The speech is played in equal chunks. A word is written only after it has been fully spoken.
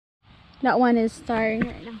That one is starting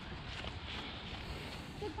right now.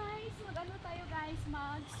 So guys, mag-ano tayo guys?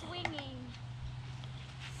 Mag-swinging.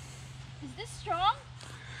 Is this strong?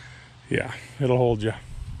 Yeah, it'll hold you.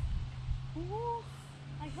 Ooh,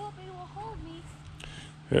 I hope it will hold me.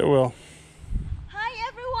 It will. Hi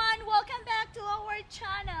everyone! Welcome back to our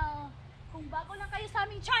channel. Kung bago lang kayo sa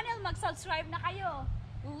aming channel, mag-subscribe na kayo.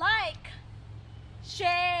 Like,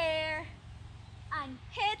 share, and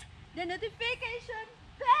hit the notification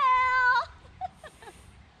bell!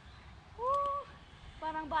 Woo,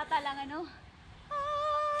 parang bata lang ano?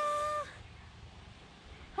 Ah,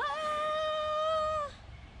 ah, ah.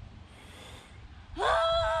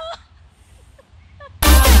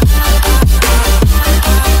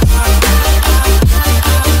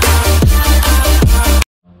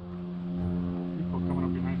 People coming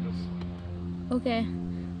up behind us. Okay,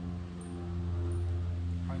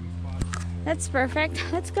 Find the spot. that's perfect.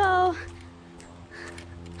 Let's go.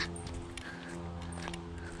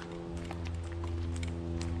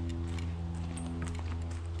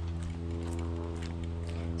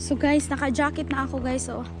 So guys, naka-jacket na ako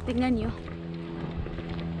guys. So, tingnan nyo.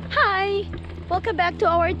 Hi! Welcome back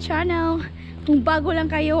to our channel. Kung bago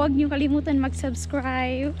lang kayo, huwag nyo kalimutan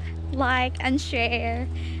mag-subscribe, like, and share,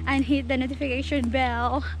 and hit the notification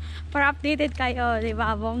bell para updated kayo, di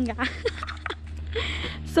ba? Bongga.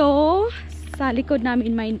 So, sa likod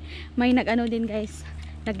namin may nag-ano din guys,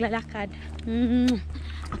 naglalakad.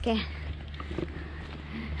 Okay.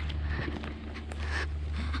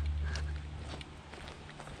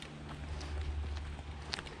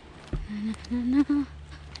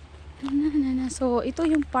 So, ito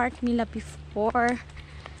yung park nila before.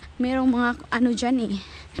 Merong mga ano dyan eh.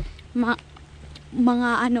 Mga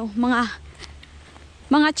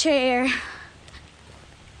chair.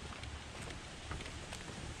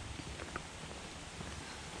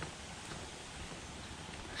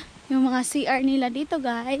 Yung mga CR nila dito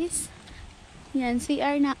guys. Yan,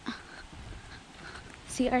 CR na.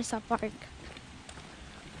 CR sa park.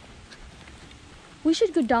 We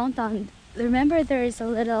should go downtown. Remember there is a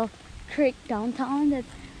little creek downtown that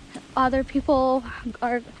other people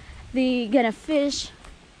are gonna fish.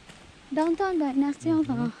 Downtown ba?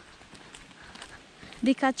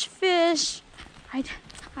 They catch fish. I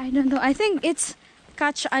don't know. I think it's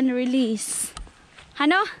catch and release.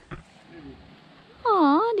 Ano?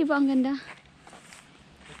 Oh, di ba ang ganda?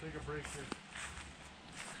 We'll take a break here.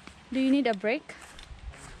 Do you need a break?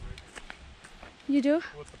 You do?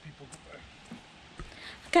 Let the people go back.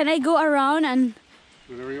 Can I go around and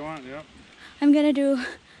Do whatever you want, yep. I'm gonna do.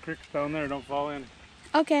 Creek's down there, don't fall in.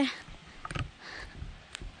 Okay.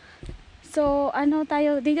 So, ano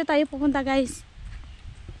tayo, dito tayo pupunta guys.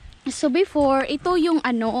 So before, ito yung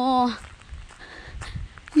ano,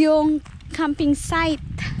 yung camping site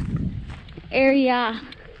area.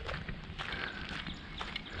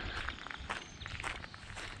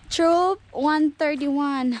 Troop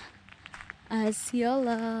 131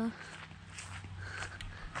 Asiala.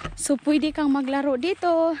 So pwede kang maglaro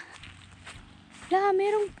dito.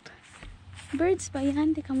 Merong birds ba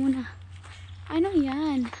yan? Teka muna. Ano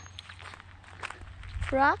yan?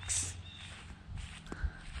 Rocks?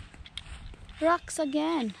 Rocks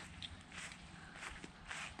again.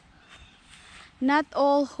 Not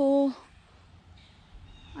all who...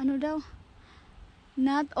 Ano daw?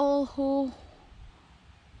 Not all who...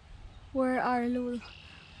 Where are lul?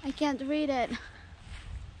 I can't read it.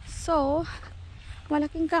 So,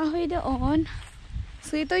 malaking kahoy doon.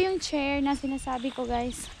 So, ito yung chair na sinasabi ko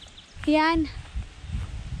guys. Yan.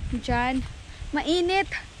 Diyan. Mainit.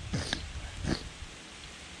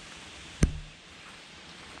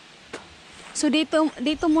 So dito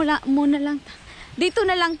muna lang. Dito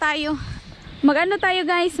na lang tayo. Mag-ano tayo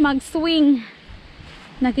guys, mag-swing.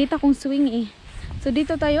 Nakita kong swing eh. So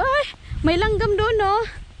dito tayo. Ay, may langgam doon no.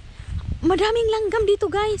 Madaming langgam dito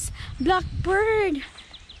guys. Blackbird.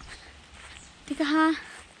 Tika ha.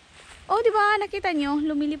 Oh, di ba nakita nyo?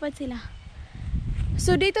 Lumilipad sila.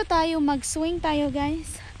 So dito tayo, mag-swing tayo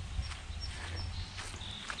guys.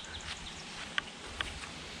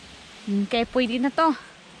 Okay, pwede na to.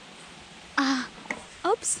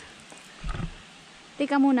 Oops.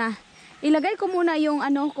 Teka muna. Ilagay ko muna yung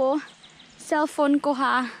ano ko, cellphone ko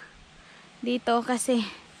ha. Dito kasi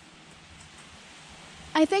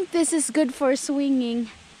I think this is good for swinging.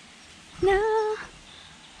 No.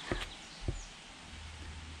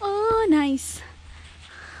 Oh, nice.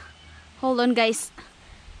 Hold on guys.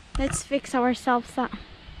 Let's fix ourselves up.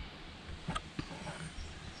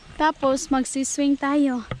 Tapos magsiswing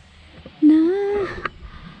tayo. Na.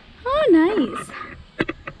 Oh, nice.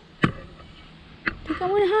 Teka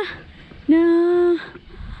muna ha. Na.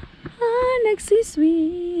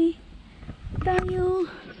 Nagsiswing. tayo.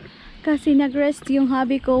 Kasi nag-rest yung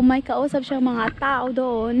hubby ko. May kausap siyang mga tao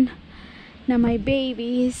doon na may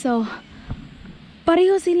baby. So,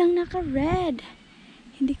 pareho silang naka-red.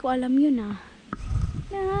 Hindi ko alam yun ah.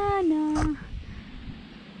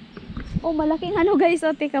 Oh, malaking ano guys.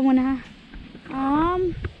 Oh, teka muna.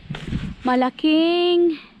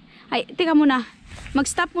 Malaking... Ay, teka muna.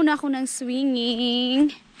 Mag-stop muna ako ng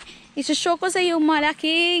swinging. Isushow ko sa iyo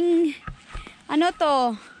malaking... Ano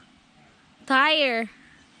to? Tire.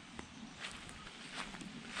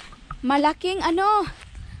 Malaking ano,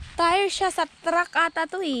 tire siya sa truck ata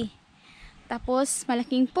to eh. Tapos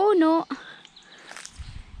malaking puno.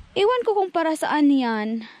 Iwan ko kung para saan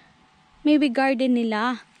yan. Maybe garden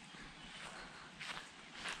nila.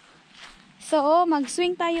 So,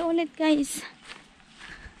 mag-swing tayo ulit guys.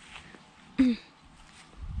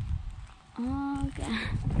 Okay.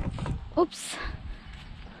 Oops.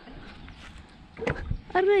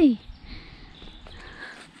 Aray.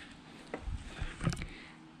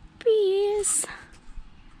 Peace.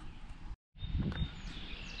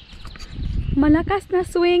 Malakas na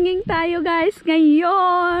swinging tayo guys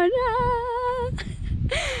ngayon.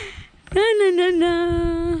 Na.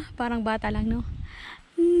 Parang bata lang no.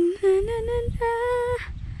 Na.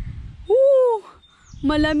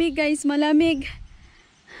 Malamig guys, malamig.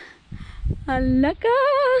 Halaka.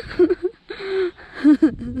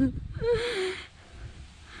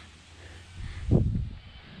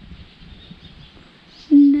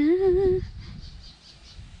 Na.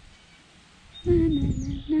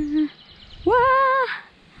 Wah!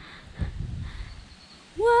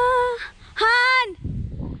 Han!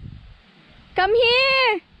 Come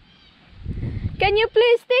here! Can you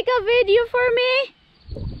please take a video for me?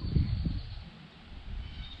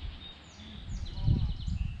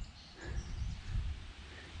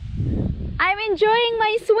 I'm enjoying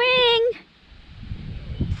my swing!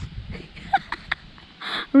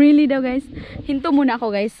 Really daw guys. Hinto muna ako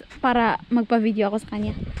guys para magpa-video ako sa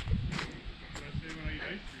kanya.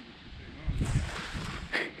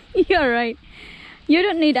 You're right. You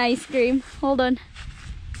don't need ice cream. Hold on.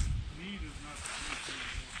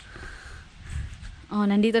 Oh,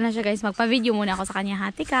 nandito na siya guys. Magpa-video muna ako sa kanya.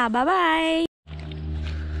 Hati ka. Bye-bye!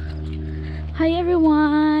 Hi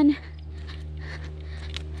everyone!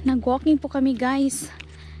 Nag-walking po kami guys.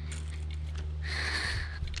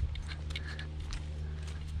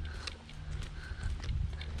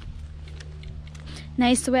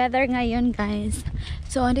 Nice weather ngayon guys.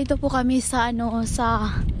 So andito po kami sa ano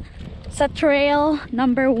sa trail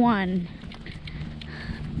number 1.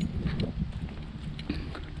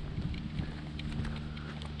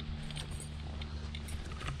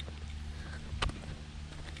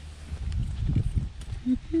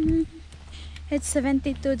 It's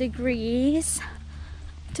 72 degrees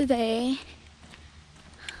today.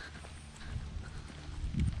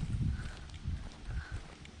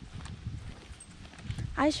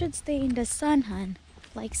 I should stay in the sun, hun.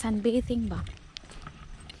 Like sunbathing ba?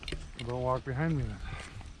 Don't walk behind me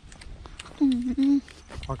then.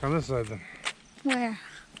 Walk on this side then. Where?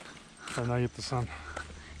 So now you get the sun.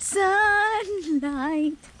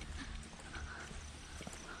 Sunlight.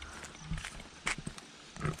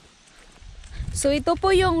 So ito po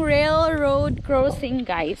yung railroad crossing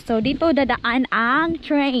guys. So dito dadaan ang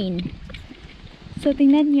train. So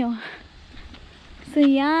tingnan nyo. So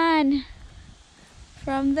yan.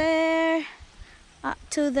 From there up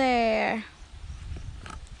to there.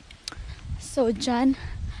 So dyan.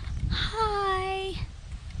 Hi!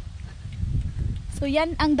 So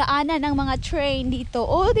yan ang daanan ng mga train dito.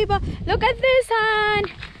 Oh, diba? Look at this, Han!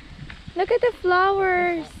 Look at the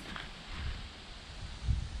flowers.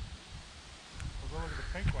 We'll go look at the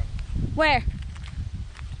pink one. Where?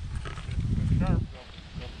 It's sharp.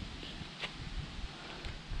 Go.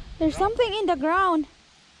 There's something in the ground.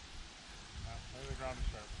 Maybe the ground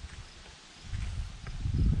is sharp.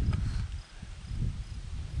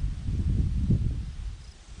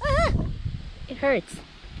 It hurts.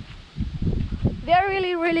 They're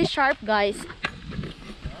really, really sharp, guys.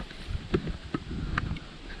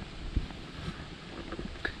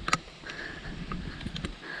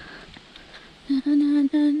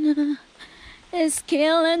 It's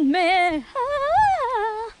killing me.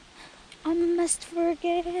 I must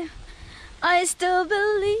forget. I still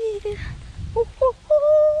believe. Ooh, ooh,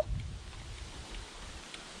 ooh.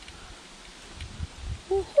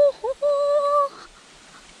 Ooh, ooh, ooh.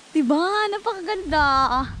 Diba?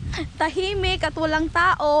 Napakaganda. Tahimik at walang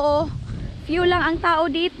tao. Few lang ang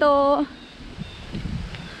tao dito.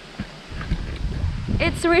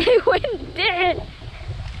 It's really windy.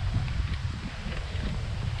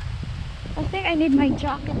 I think I need my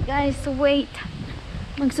jacket, guys. Wait.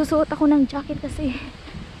 Magsusuot ako ng jacket kasi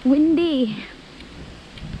windy.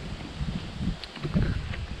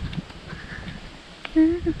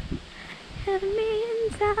 Have me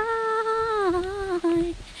inside.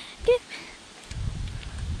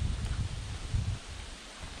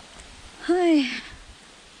 Ay.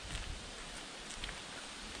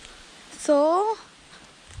 So,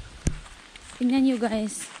 tingnan nyo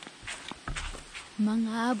guys.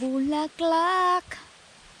 Mga bulaklak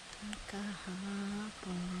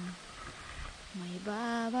kahapon, may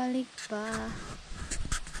babalik pa.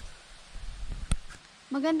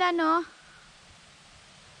 Maganda no?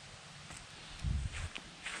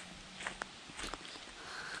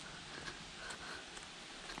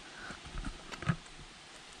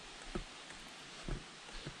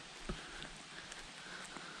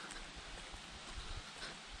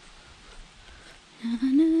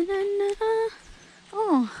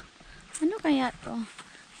 Oh, ano kaya to?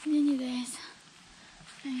 Tingnan nyo guys.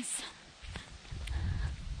 Nice.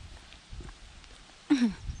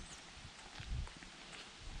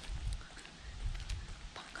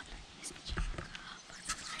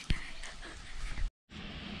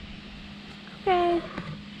 Okay.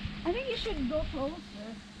 I think you should go closer.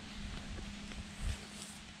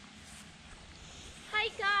 Hi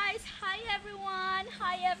guys! Hi everyone!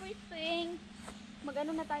 Hi everything!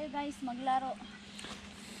 Mag-ano na tayo guys? Maglaro.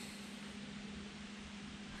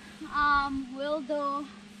 We'll do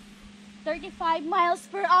 35 miles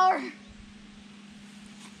per hour.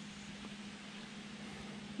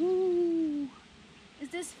 Ooh. Is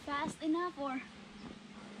this fast enough or?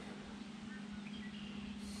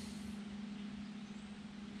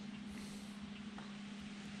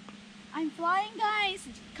 I'm flying guys!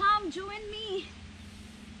 Come join me!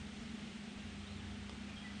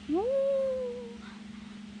 Woo!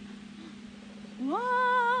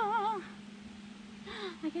 Whoa!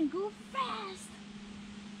 I can go fast!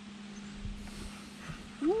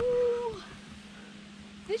 Woo!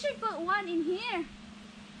 We should put one in here.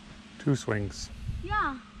 2 swings.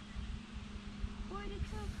 Yeah. Where did it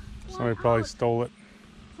took one Somebody probably out? stole it.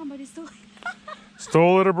 Somebody stole it.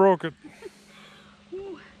 Stole it or broke it.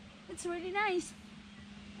 Ooh, it's really nice.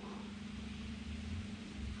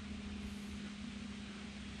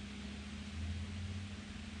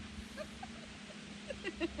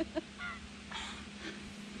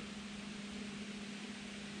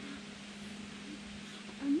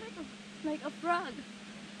 I'm like a frog.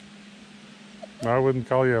 I wouldn't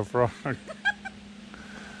call you a frog. I'm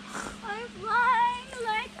flying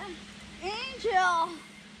like an angel.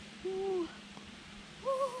 Ooh.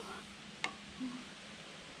 Ooh.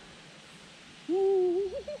 Ooh.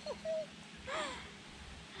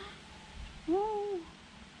 Ooh.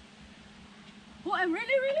 Oh, I'm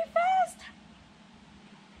really fast.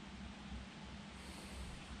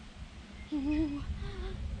 Ooh.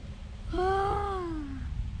 Ah.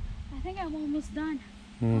 I think I'm almost done.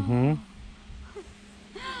 Mm-hmm.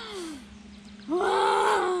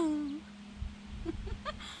 Ah.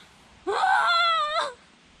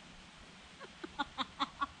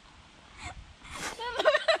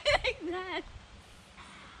 Like that.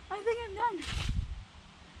 I think I'm done.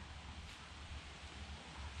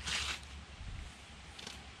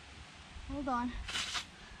 Hold on.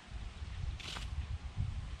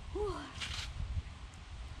 Whew.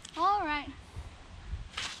 All right.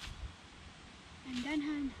 I'm done,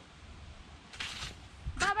 hun.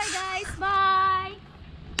 Bye bye guys. Bye.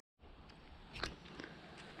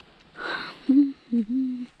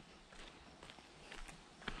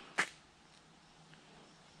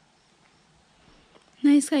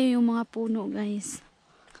 Nice kayo yung mga puno, guys.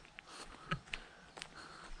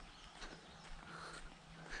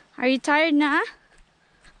 Are you tired na?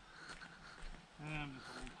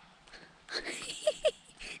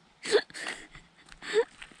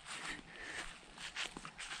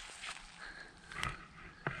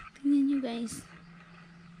 Tingnan nyo, guys.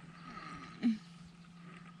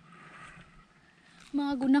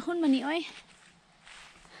 Mga gunahon man ni oy.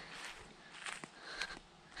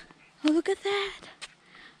 Oh, look at that.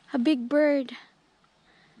 A big bird.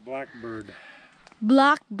 Blackbird.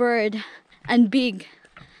 Blackbird and big.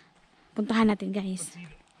 Puntahan natin, guys.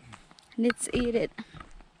 Let's eat it.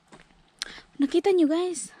 Nakita nyo,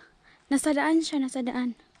 guys. Nasa daan siya, nasa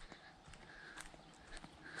daan.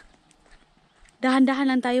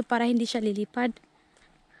 Dahan-dahan lang tayo para hindi siya lilipad.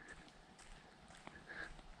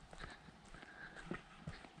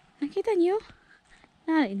 Nakita nyo?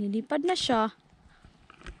 Lilipad na siya.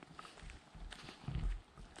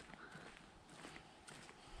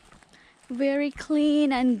 Very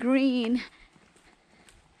clean and green.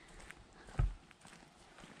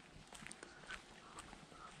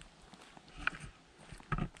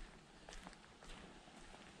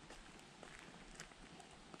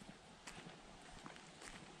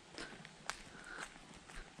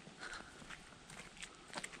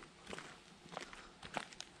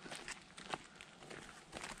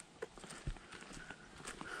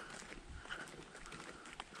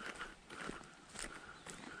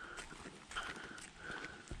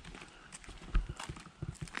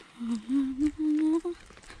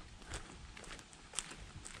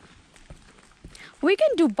 We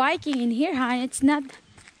can do biking in here, huh? It's not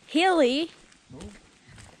hilly. No.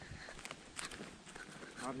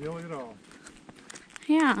 Not hilly at all.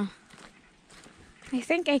 Yeah. I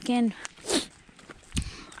think I can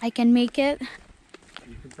make it.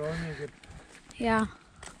 You can totally make it. Yeah.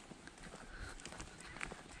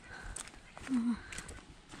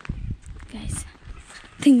 Guys,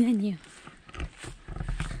 tingnan niyo.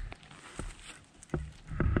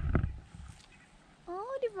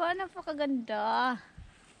 Oh, di ba? Napakaganda.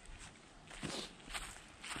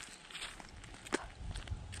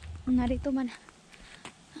 Narito man.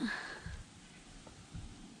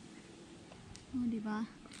 Oh, di ba?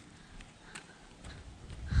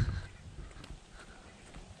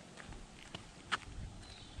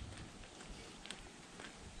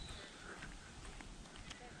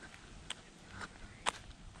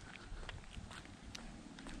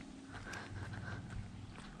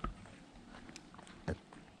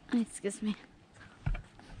 Excuse me.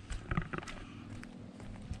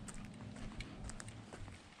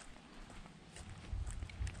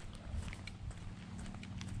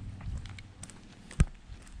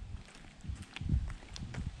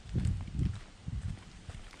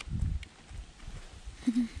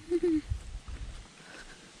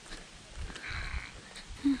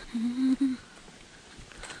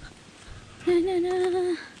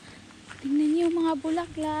 Na. Tingnan niyo yung mga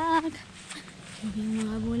bulaklak. Tingnan yung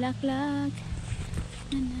mga bulaklak.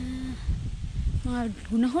 Na. Mga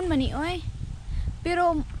gunahon man ni oy.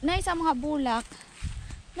 Pero nice ang mga bulak.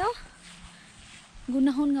 No?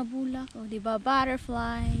 Gunahon nga bulak. O, diba?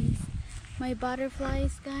 Butterflies. May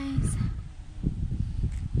butterflies, guys.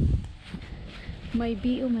 May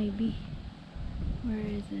bee. Oh, may bee. Where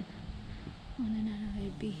is it? Oh, na, may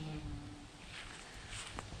bee.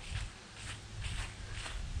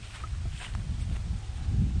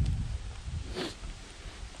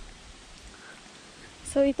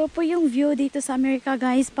 So, ito po yung view dito sa Amerika,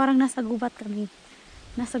 guys. Parang nasa gubat kami.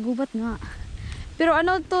 Nasa gubat nga. Pero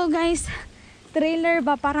ano to, guys? Trailer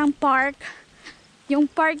ba? Parang park.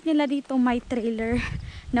 Yung park nila dito may trailer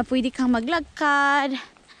na pwede kang maglakad,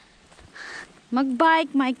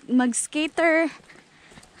 magbike, mag-skater,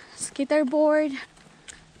 skateboard.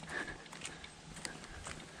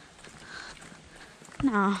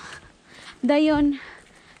 Na. Dayon,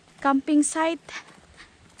 camping site.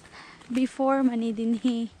 Before mani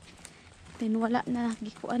dinhi, then wala na,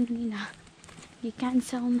 gikuan nila,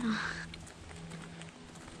 gi-cancel na.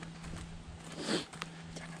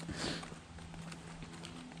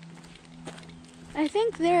 I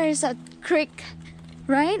think there is a creek,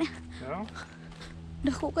 right? Yeah.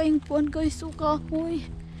 Dako kayong puan kay suka,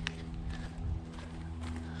 hoy.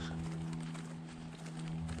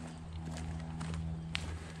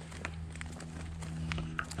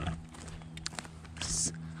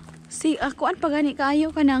 Si akuan pa gani kayo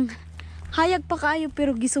kanang hayag pa kayo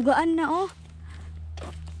pero gisugaan na oh.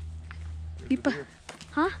 Di pa.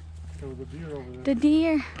 Huh? There was a deer over there. The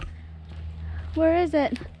deer. Where is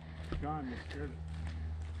it? It's gone. They scared it.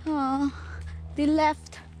 Oh, they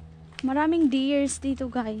left. Maraming deers dito,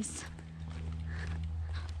 guys.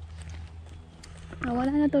 Wala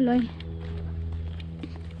na tuloy.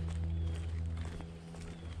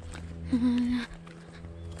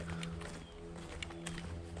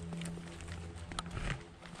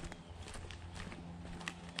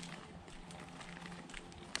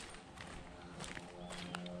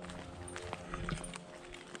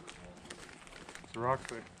 It's a rock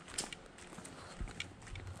there.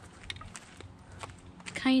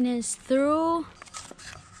 Kindness through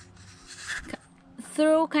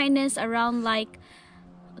kindness around like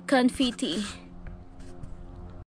confetti.